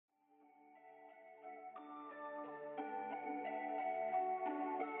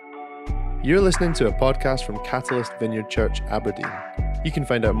You're listening to a podcast from Catalyst Vineyard Church, Aberdeen. You can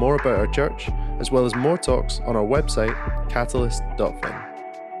find out more about our church, as well as more talks on our website, catalyst.fin.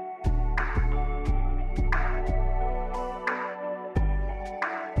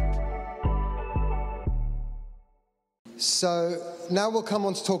 So now we'll come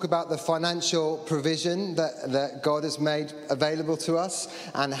on to talk about the financial provision that God has made available to us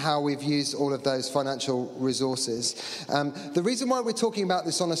and how we've used all of those financial resources. The reason why we're talking about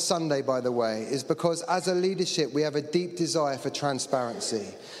this on a Sunday, by the way, is because as a leadership, we have a deep desire for transparency.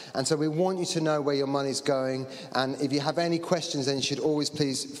 And so we want you to know where your money's going. And if you have any questions, then you should always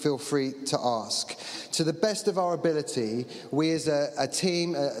please feel free to ask. To the best of our ability, we as a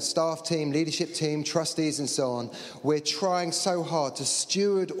team, a staff team, leadership team, trustees and so on, we're trying so hard to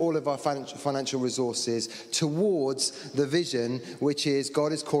steward all of our financial resources towards the vision, which is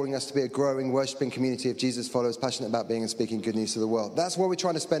God is calling us to be a growing, worshipping community of Jesus followers, passionate about being and speaking good news to the world. That's what we're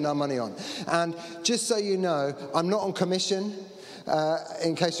trying to spend our money on. And just so you know, I'm not on commission.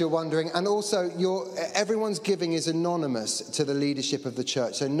 In case you're wondering, and also everyone's giving is anonymous to the leadership of the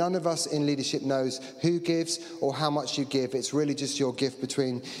church, so none of us in leadership knows who gives or how much you give. It's really just your gift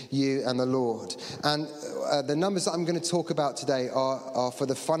between you and the Lord. And the numbers that I'm going to talk about today are for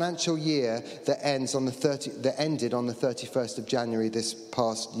the financial year that ended on the 31st of January this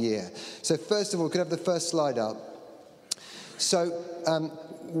past year. So first of all, could I have the first slide up? So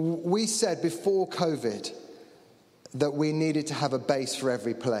we said before COVID that we needed to have a base for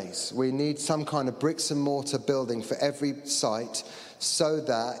every place. We need some kind of bricks and mortar building for every site, so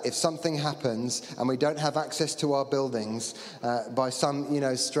that if something happens and we don't have access to our buildings by some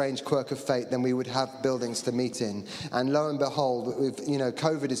strange quirk of fate, then we would have buildings to meet in. And lo and behold,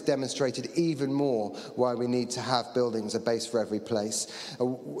 COVID has demonstrated even more why we need to have buildings, a base for every place.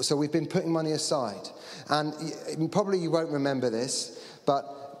 So we've been putting money aside. And probably you won't remember this,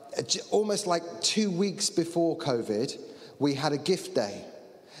 but almost like 2 weeks before COVID, we had a gift day.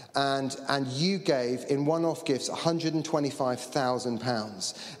 And you gave in one-off gifts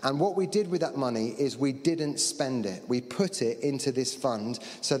 £125,000. And what we did with that money is we didn't spend it. We put it into this fund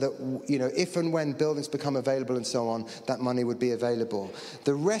so that, if and when buildings become available and so on, that money would be available.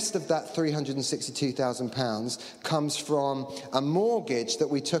 The rest of that £362,000 comes from a mortgage that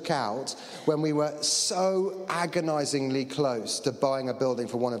we took out when we were so agonizingly close to buying a building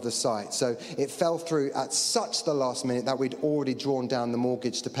for one of the sites. So it fell through at such the last minute that we'd already drawn down the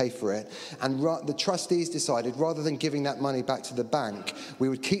mortgage to pay for it, and the trustees decided rather than giving that money back to the bank, we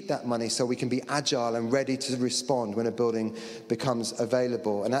would keep that money so we can be agile and ready to respond when a building becomes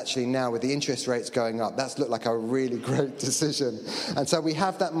available. And actually now with the interest rates going up, that's looked like a really great decision. And so we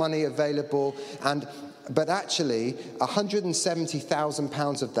have that money available, but actually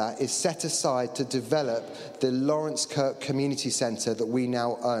 £170,000 of that is set aside to develop the Lawrence Kirk Community Centre that we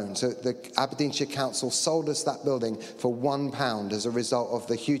now own. So the Aberdeenshire Council sold us that building for £1 as a result of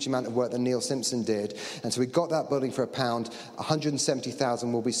the huge amount of work that Neil Simpson did. And so we got that building for £1.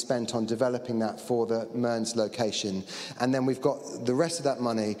 £170,000 will be spent on developing that for the Mearns location. And then we've got the rest of that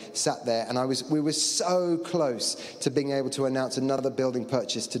money sat there. And we were so close to being able to announce another building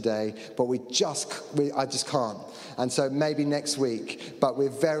purchase today, but I just can't. And so maybe next week, but we're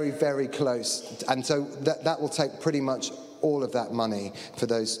very, very close. And so that will take pretty much all of that money for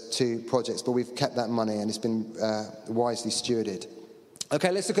those two projects. But we've kept that money and it's been wisely stewarded.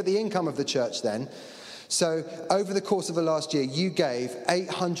 Okay, let's look at the income of the church then. So over the course of the last year, you gave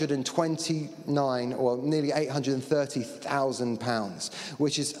 £829 or nearly £830,000,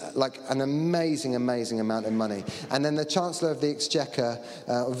 which is like an amazing, amazing amount of money. And then the Chancellor of the Exchequer,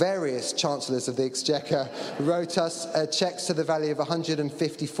 various Chancellors of the Exchequer, wrote us cheques to the value of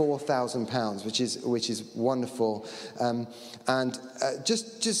 £154,000, which is wonderful.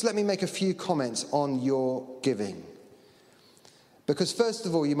 Just let me make a few comments on your giving. Because first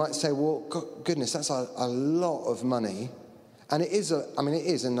of all, you might say, well, goodness, that's a lot of money. And it is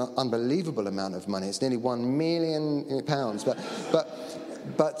an unbelievable amount of money. It's nearly £1 million.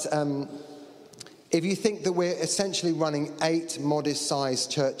 But if you think that we're essentially running 8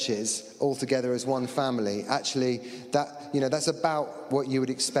 modest-sized churches all together as one family, actually, that's about what you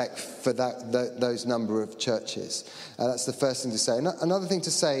would expect for those number of churches. That's the first thing to say. Another thing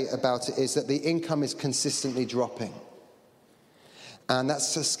to say about it is that the income is consistently dropping. And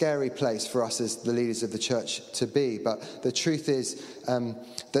that's a scary place for us as the leaders of the church to be. But the truth is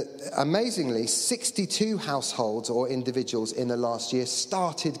that amazingly, 62 households or individuals in the last year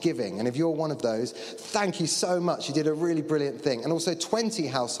started giving. And if you're one of those, thank you so much. You did a really brilliant thing. And also 20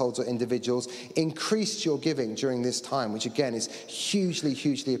 households or individuals increased your giving during this time, which again is hugely,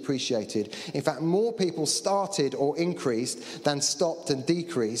 hugely appreciated. In fact, more people started or increased than stopped and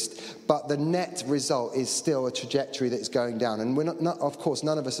decreased. But the net result is still a trajectory that is going down. And we're not, of course,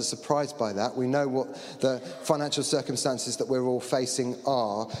 none of us are surprised by that. We know what the financial circumstances that we're all facing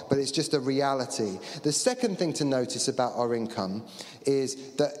are, but it's just a reality. The second thing to notice about our income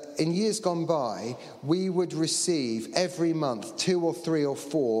is that in years gone by, we would receive every month 2 or 3 or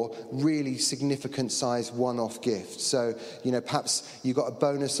 4 really significant size one-off gifts. So, perhaps you got a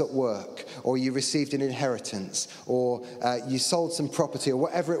bonus at work, or you received an inheritance, or you sold some property, or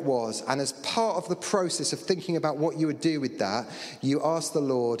whatever it was. And as part of the process of thinking about what you would do with that, you asked the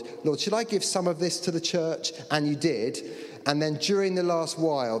Lord, should I give some of this to the church? And you did. And then during the last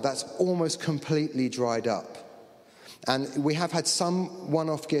while, that's almost completely dried up. And we have had some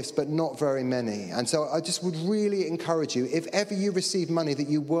one-off gifts, but not very many. And so I just would really encourage you, if ever you receive money that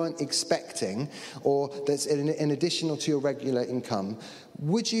you weren't expecting, or that's in additional to your regular income,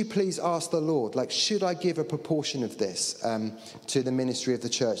 would you please ask the Lord, should I give a proportion of this to the ministry of the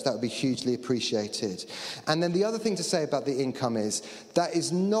church? That would be hugely appreciated. And then the other thing to say about the income is, that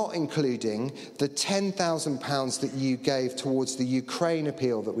is not including the £10,000 that you gave towards the Ukraine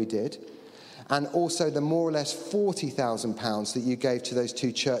appeal that we did, and also the more or less £40,000 that you gave to those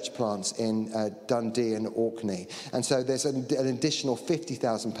 2 church plants in Dundee and Orkney. And so there's an additional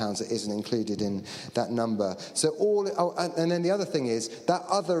 £50,000 that isn't included in that number. So and then the other thing is, that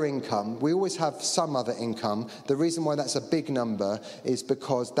other income, we always have some other income. The reason why that's a big number is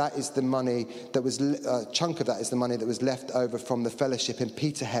because that is the money that was, a chunk of that is the money that was left over from the fellowship in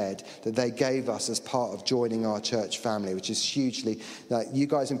Peterhead that they gave us as part of joining our church family, which is hugely, you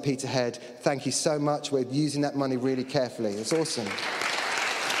guys in Peterhead, thank you so much. We're using that money really carefully. It's awesome.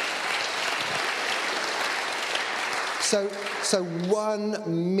 So £1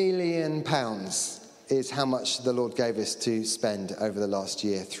 million is how much the Lord gave us to spend over the last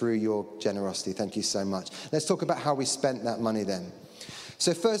year through your generosity. Thank you so much. Let's talk about how we spent that money then.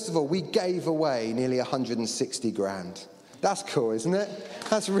 So first of all, we gave away nearly 160 grand. That's cool, isn't it?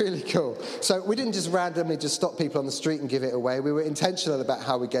 That's really cool. So we didn't just randomly just stop people on the street and give it away. We were intentional about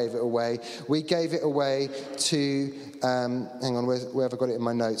how we gave it away. We gave it away to, hang on, where have I got it in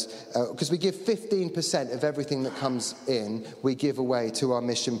my notes? Because we give 15% of everything that comes in, we give away to our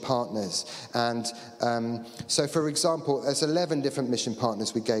mission partners. And so, for example, there's 11 different mission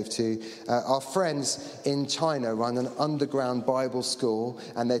partners we gave to. Our friends in China run an underground Bible school,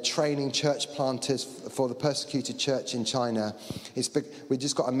 and they're training church planters for the persecuted church in China. We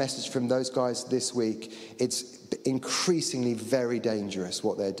just got a message from those guys this week. It's increasingly very dangerous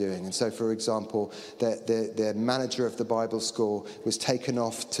what they're doing. And so, for example, the manager of the Bible school was taken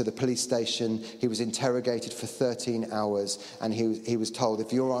off to the police station. He was interrogated for 13 hours, and he was told,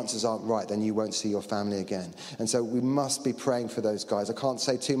 if your answers aren't right, then you won't see your family again. And so we must be praying for those guys. I can't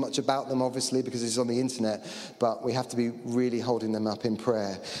say too much about them, obviously, because it's on the internet, but we have to be really holding them up in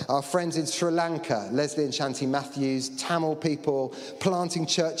prayer. Our friends in Sri Lanka, Leslie and Shanti Matthews, Tamil people, planting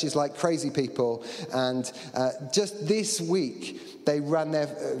churches like crazy people, and just this week, they ran their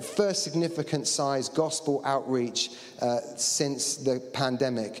first significant size gospel outreach since the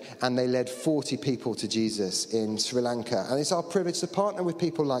pandemic, and they led 40 people to Jesus in Sri Lanka. And it's our privilege to partner with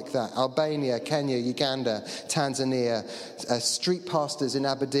people like that. Albania, Kenya, Uganda, Tanzania, street pastors in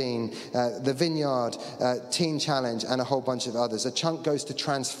Aberdeen, the Vineyard, Teen Challenge, and a whole bunch of others. A chunk goes to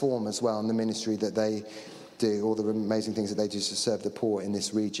Transform as well in the ministry that they do, all the amazing things that they do to serve the poor in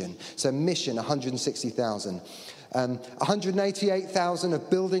this region. So mission, 160,000. 188,000 of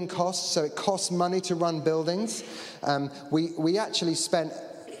building costs, so it costs money to run buildings. We actually spent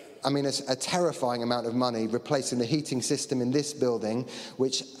a terrifying amount of money replacing the heating system in this building,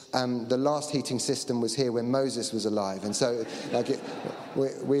 which the last heating system was here when Moses was alive. And so,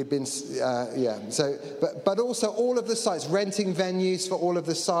 we've been, So, but also all of the sites, renting venues for all of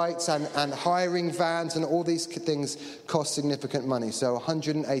the sites and hiring vans and all these things cost significant money. So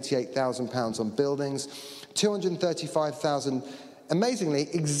 £188,000 on buildings, 235,000 amazingly,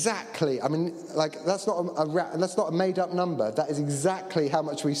 exactly, I mean, like, that's not a made-up number. That is exactly how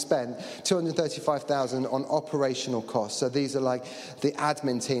much we spent, $235,000 on operational costs. So these are like the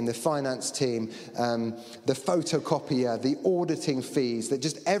admin team, the finance team, the photocopier, the auditing fees, that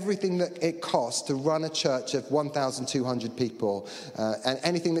just everything that it costs to run a church of 1,200 people, and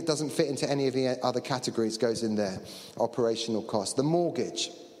anything that doesn't fit into any of the other categories goes in there. Operational costs, the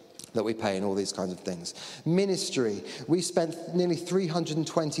mortgage that we pay and all these kinds of things. Ministry, we spent nearly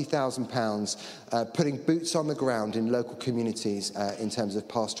 £320,000 putting boots on the ground in local communities in terms of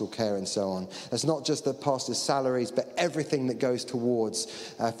pastoral care and so on. It's not just the pastors' salaries, but everything that goes towards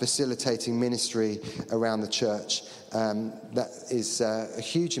facilitating ministry around the church. That is a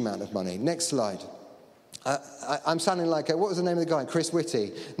huge amount of money. Next slide. I'm sounding like, what was the name of the guy? Chris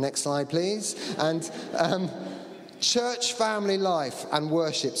Whitty. Next slide, please. And church family life and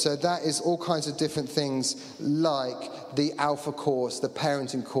worship. So that is all kinds of different things like the Alpha course, the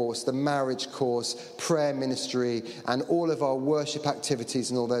parenting course, the marriage course, prayer ministry, and all of our worship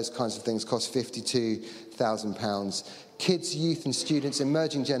activities and all those kinds of things cost £52,000. Kids, youth and students,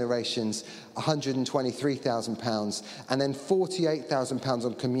 emerging generations, £123,000, and then £48,000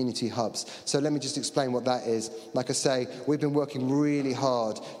 on community hubs. So let me just explain what that is. Like I say, we've been working really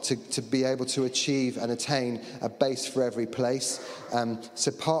hard to be able to achieve and attain a base for every place. So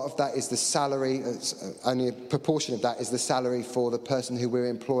part of that is the salary, only a proportion of that is the salary for the person who we're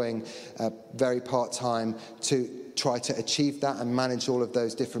employing very part-time to try to achieve that and manage all of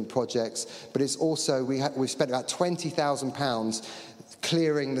those different projects. But it's also, we've spent about £20,000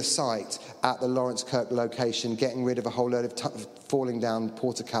 clearing the site at the Lawrence Kirk location, getting rid of a whole load of falling down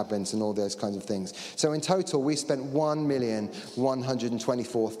porta cabins and all those kinds of things. So in total, we spent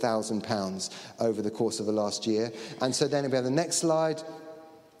 £1,124,000 over the course of the last year. And so then we have the next slide.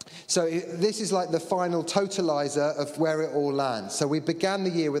 So this is like the final totalizer of where it all lands. So we began the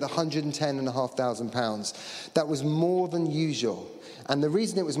year with £110,500. That was more than usual. And the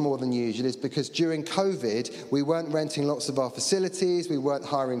reason it was more than usual is because during COVID, we weren't renting lots of our facilities, we weren't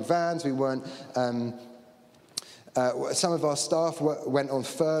hiring vans, we weren't... some of our staff went on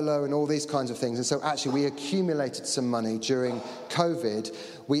furlough and all these kinds of things. And so actually we accumulated some money during COVID.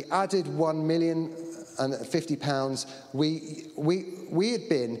 We added £1,050,000. We had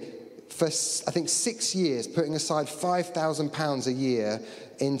been, for I think 6 years, putting aside £5,000 a year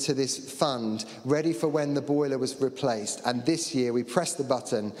into this fund, ready for when the boiler was replaced. And this year we pressed the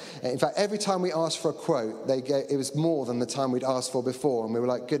button. In fact, every time we asked for a quote, it was more than the time we'd asked for before. And we were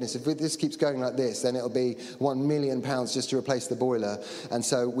like, goodness, if this keeps going like this, then it'll be £1 million just to replace the boiler. And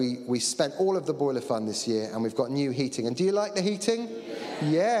so we spent all of the boiler fund this year, and we've got new heating. And do you like the heating?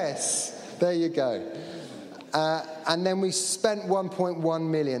 Yes. There you go. And then we spent 1.1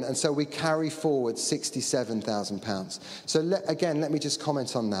 million, and so we carry forward £67,000. So let me just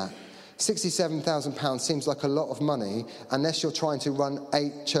comment on that. £67,000 seems like a lot of money unless you're trying to run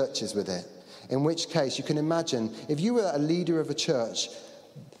 8 churches with it. In which case, you can imagine, if you were a leader of a church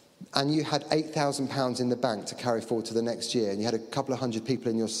and you had £8,000 in the bank to carry forward to the next year, and you had a couple of hundred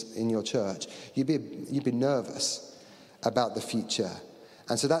people in your church, you'd be nervous about the future.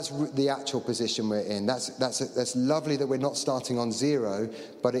 And so that's the actual position we're in. That's lovely that we're not starting on zero,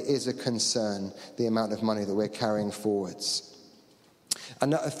 but it is a concern, the amount of money that we're carrying forwards.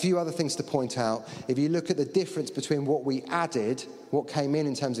 And a few other things to point out. If you look at the difference between what we added, what came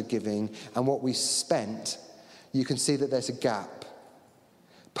in terms of giving, and what we spent, you can see that there's a gap.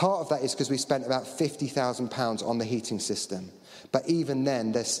 Part of that is because we spent about £50,000 on the heating system. But even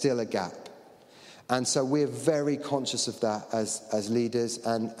then, there's still a gap. And so we're very conscious of that as leaders,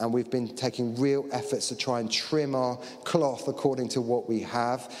 and we've been taking real efforts to try and trim our cloth according to what we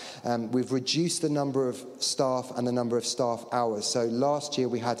have. We've reduced the number of staff and the number of staff hours. So last year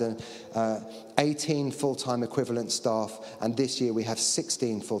we had 18 full-time equivalent staff, and this year we have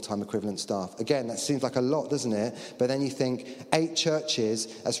 16 full-time equivalent staff. Again, that seems like a lot, doesn't it? But then you think 8 churches,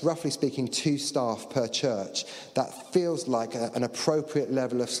 that's roughly speaking 2 staff per church. That feels like an appropriate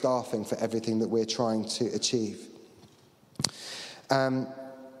level of staffing for everything that we're trying to achieve.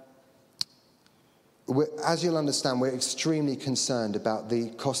 As you'll understand, we're extremely concerned about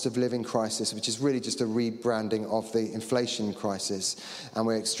the cost of living crisis, which is really just a rebranding of the inflation crisis. And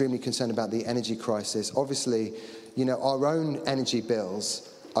we're extremely concerned about the energy crisis. Obviously, our own energy bills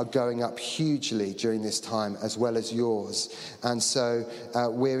are going up hugely during this time, as well as yours. And so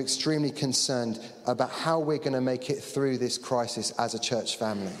we're extremely concerned about how we're going to make it through this crisis as a church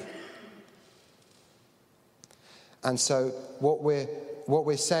family. And so what we're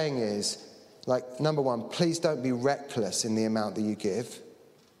saying is, number one, please don't be reckless in the amount that you give.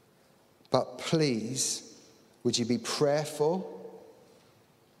 But please, would you be prayerful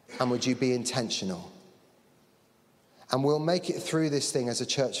and would you be intentional? And we'll make it through this thing as a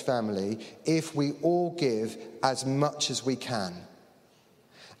church family if we all give as much as we can.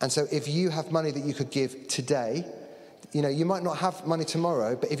 And so if you have money that you could give today, you might not have money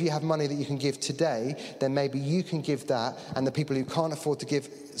tomorrow, but if you have money that you can give today, then maybe you can give that. And the people who can't afford to give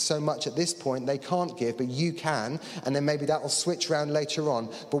so much at this point, they can't give, but you can. And then maybe that will switch around later on.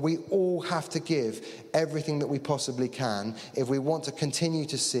 But we all have to give everything that we possibly can if we want to continue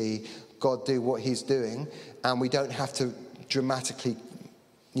to see God do what he's doing. And we don't have to dramatically,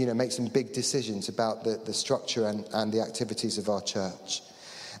 make some big decisions about the structure and the activities of our church.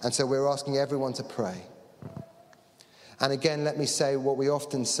 And so we're asking everyone to pray. And again, let me say what we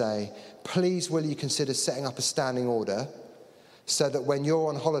often say. Please, will you consider setting up a standing order so that when you're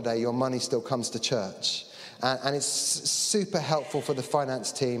on holiday, your money still comes to church? And it's super helpful for the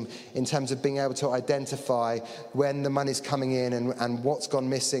finance team in terms of being able to identify when the money's coming in and what's gone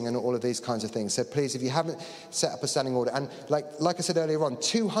missing and all of these kinds of things. So please, if you haven't set up a standing order, and like I said earlier on,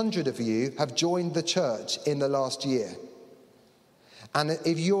 200 of you have joined the church in the last year. And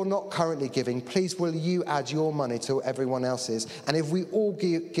if you're not currently giving, please will you add your money to everyone else's? And if we all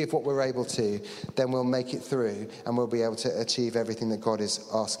give what we're able to, then we'll make it through and we'll be able to achieve everything that God is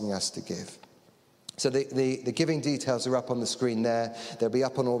asking us to give. So the giving details are up on the screen there. They'll be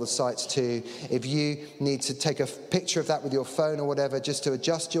up on all the sites too. If you need to take a picture of that with your phone or whatever, just to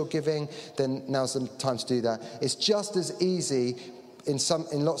adjust your giving, then now's the time to do that. It's just as easy in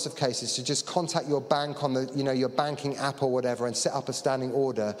lots of cases to just contact your bank on the your banking app or whatever and set up a standing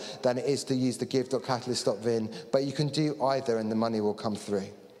order than it is to use the give.catalyst.vin. But you can do either and the money will come through.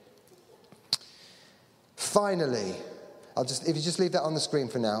 Finally, if you just leave that on the screen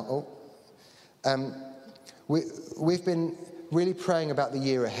for now. We've been really praying about the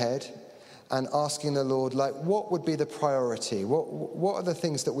year ahead and asking the Lord, what would be the priority? What are the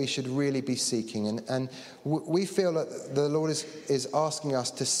things that we should really be seeking? And we feel that the Lord is asking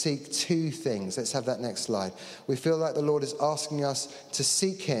us to seek two things. Let's have that next slide. We feel like the Lord is asking us to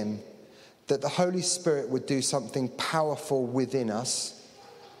seek him, that the Holy Spirit would do something powerful within us,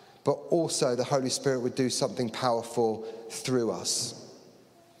 but also the Holy Spirit would do something powerful through us.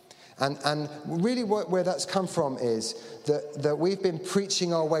 And really where that's come from is that we've been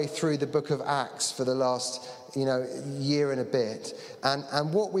preaching our way through the book of Acts for the last year and a bit.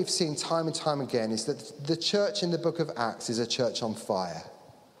 And what we've seen time and time again is that the church in the book of Acts is a church on fire.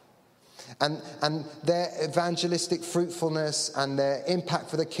 And their evangelistic fruitfulness and their impact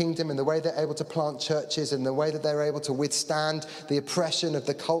for the kingdom and the way they're able to plant churches and the way that they're able to withstand the oppression of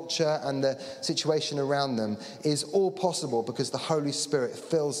the culture and the situation around them is all possible because the Holy Spirit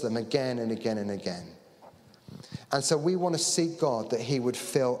fills them again and again and again. And so we want to seek God that he would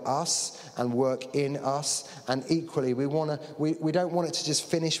fill us and work in us. And equally, we don't want it to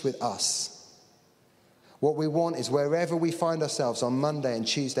just finish with us. What we want is wherever we find ourselves on Monday and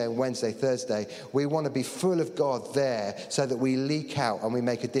Tuesday and Wednesday, Thursday, we want to be full of God there so that we leak out and we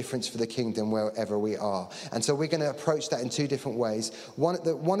make a difference for the kingdom wherever we are. And so we're going to approach that in two different ways. One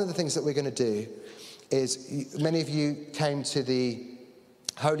of the things that we're going to do is, many of you came to the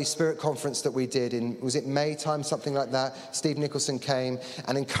Holy Spirit conference that we did was it May time, something like that? Steve Nicholson came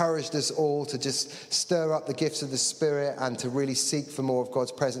and encouraged us all to just stir up the gifts of the Spirit and to really seek for more of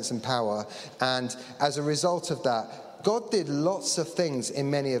God's presence and power. And as a result of that, God did lots of things in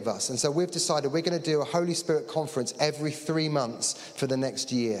many of us. And so we've decided we're going to do a Holy Spirit conference every 3 months for the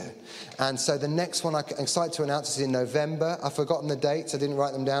next year. And so the next one I'm excited to announce is in November. I've forgotten the dates. I didn't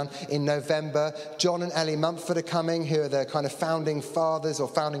write them down. In November, John and Ellie Mumford are coming, who are the kind of founding fathers or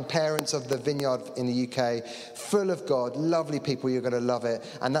founding parents of the Vineyard in the UK. Full of God, lovely people. You're going to love it.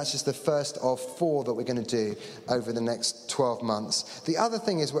 And that's just the first of 4 that we're going to do over the next 12 months. The other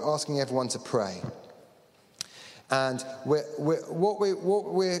thing is we're asking everyone to pray. And what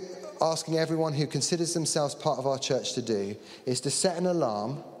we're asking everyone who considers themselves part of our church to do is to set an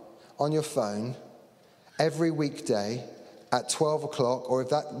alarm on your phone every weekday at 12 o'clock, or if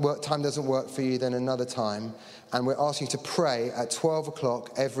that work time doesn't work for you, then another time. And we're asking you to pray at 12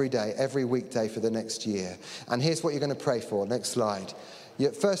 o'clock every day, every weekday for the next year. And here's what you're going to pray for. Next slide.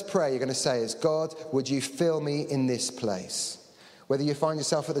 Your first prayer you're going to say is, God, would you fill me in this place? Whether you find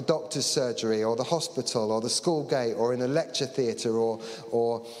yourself at the doctor's surgery or the hospital or the school gate or in a lecture theatre or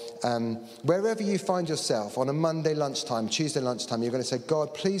wherever you find yourself on a Monday lunchtime, Tuesday lunchtime, you're going to say,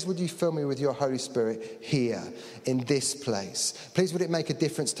 God, please would you fill me with your Holy Spirit here in this place? Please would it make a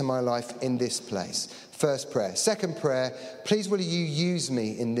difference to my life in this place? First prayer. Second prayer, please will you use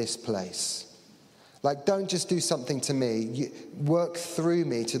me in this place? Don't just do something to me. Work through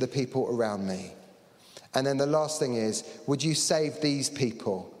me to the people around me. And then the last thing is, would you save these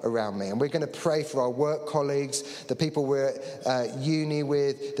people around me? And we're going to pray for our work colleagues, the people we're at uni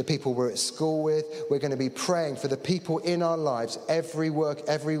with, the people we're at school with. We're going to be praying for the people in our lives every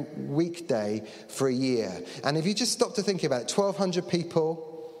weekday for a year. And if you just stop to think about it, 1,200 people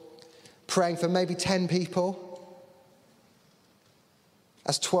praying for maybe 10 people,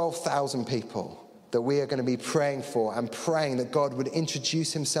 that's 12,000 people that we are going to be praying for, and praying that God would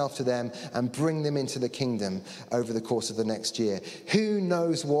introduce himself to them and bring them into the kingdom over the course of the next year. Who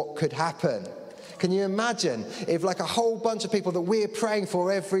knows what could happen? Can you imagine if, like, a whole bunch of people that we're praying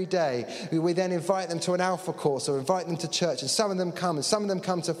for every day, we then invite them to an Alpha course or invite them to church, and some of them come and some of them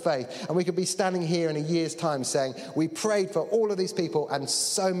come to faith, and we could be standing here in a year's time saying, we prayed for all of these people and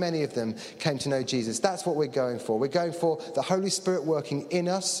so many of them came to know Jesus. That's what we're going for. We're going for the Holy Spirit working in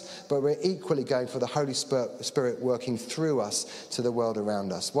us, but we're equally going for the Holy Spirit working through us to the world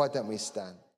around us. Why don't we stand?